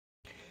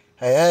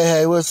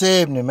Hey, what's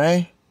happening,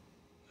 man?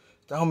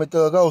 It's the homie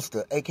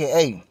Thug-Osta,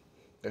 a.k.a.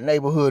 the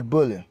neighborhood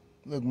bully.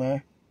 Look,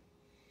 man,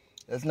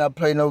 let's not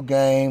play no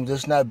games.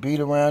 Let's not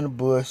beat around the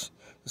bush.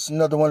 It's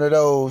another one of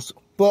those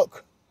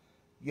fuck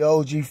your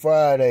OG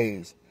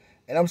Fridays.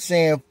 And I'm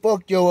saying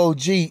fuck your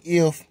OG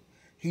if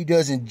he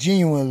doesn't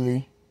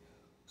genuinely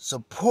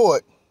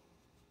support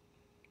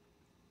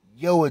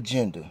your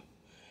agenda.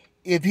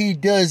 If he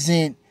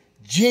doesn't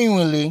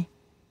genuinely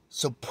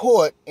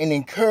support and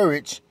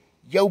encourage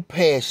your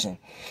passion,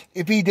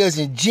 if he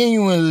doesn't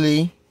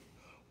genuinely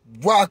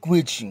rock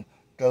with you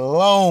the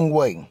long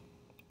way,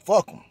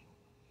 fuck him.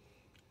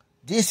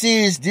 This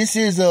isn't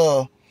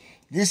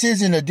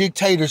a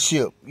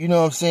dictatorship. You know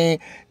what I'm saying?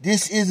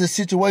 This is a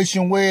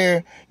situation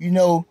where,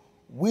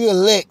 we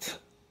elect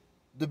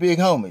the big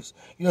homies.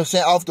 You know what I'm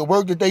saying? Off the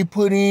work that they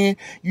put in,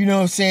 you know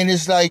what I'm saying?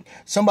 It's like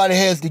somebody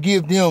has to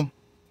give them,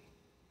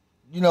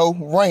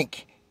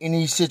 rank in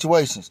these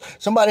situations.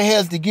 Somebody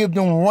has to give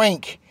them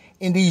rank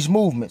in these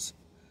movements.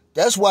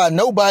 That's why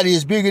nobody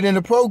is bigger than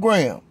the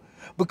program.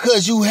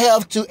 Because you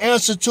have to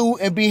answer to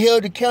and be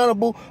held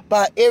accountable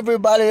by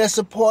everybody that's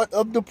a part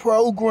of the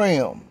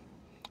program.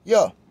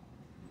 Yeah.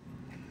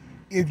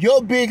 If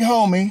your big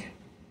homie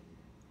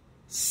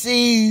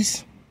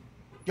sees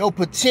your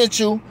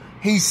potential,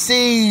 he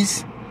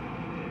sees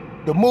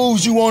the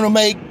moves you want to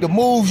make, the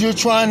moves you're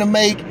trying to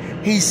make,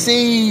 he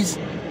sees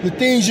the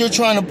things you're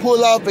trying to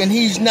pull off, and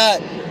he's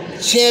not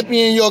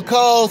championing your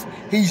cause,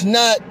 he's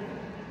not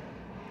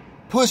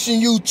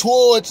pushing you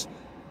towards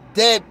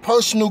that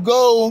personal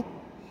goal,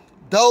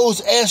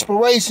 those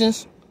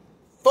aspirations,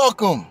 fuck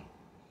them.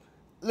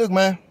 Look,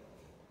 man,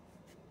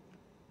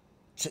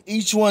 to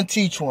each one,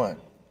 teach one.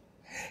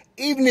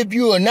 Even if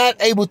you are not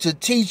able to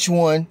teach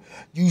one,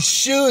 you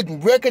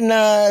should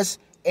recognize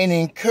and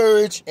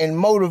encourage and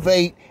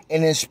motivate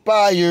and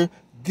inspire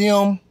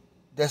them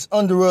that's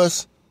under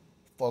us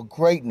for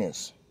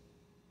greatness.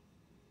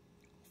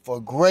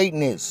 For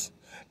greatness.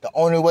 The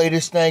only way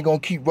this thing gonna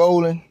keep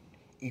rolling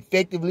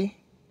effectively,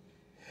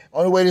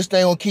 only way this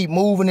thing gonna keep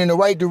moving in the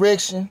right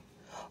direction,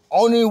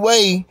 only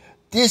way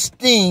this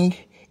thing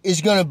is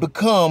gonna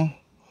become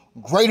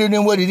greater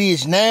than what it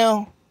is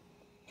now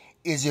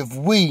is if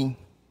we,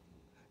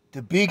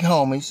 the big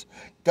homies,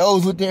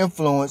 those with the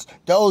influence,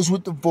 those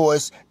with the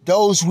voice,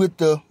 those with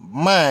the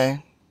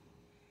mind,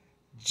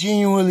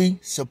 genuinely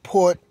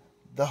support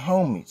the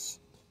homies.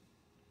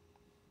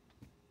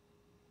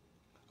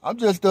 I'm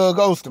just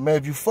Thug-Osta, man.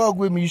 If you fuck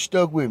with me, you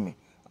stuck with me.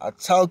 I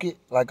talk it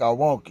like I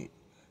walk it.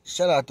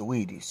 Shout out to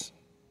Weedies.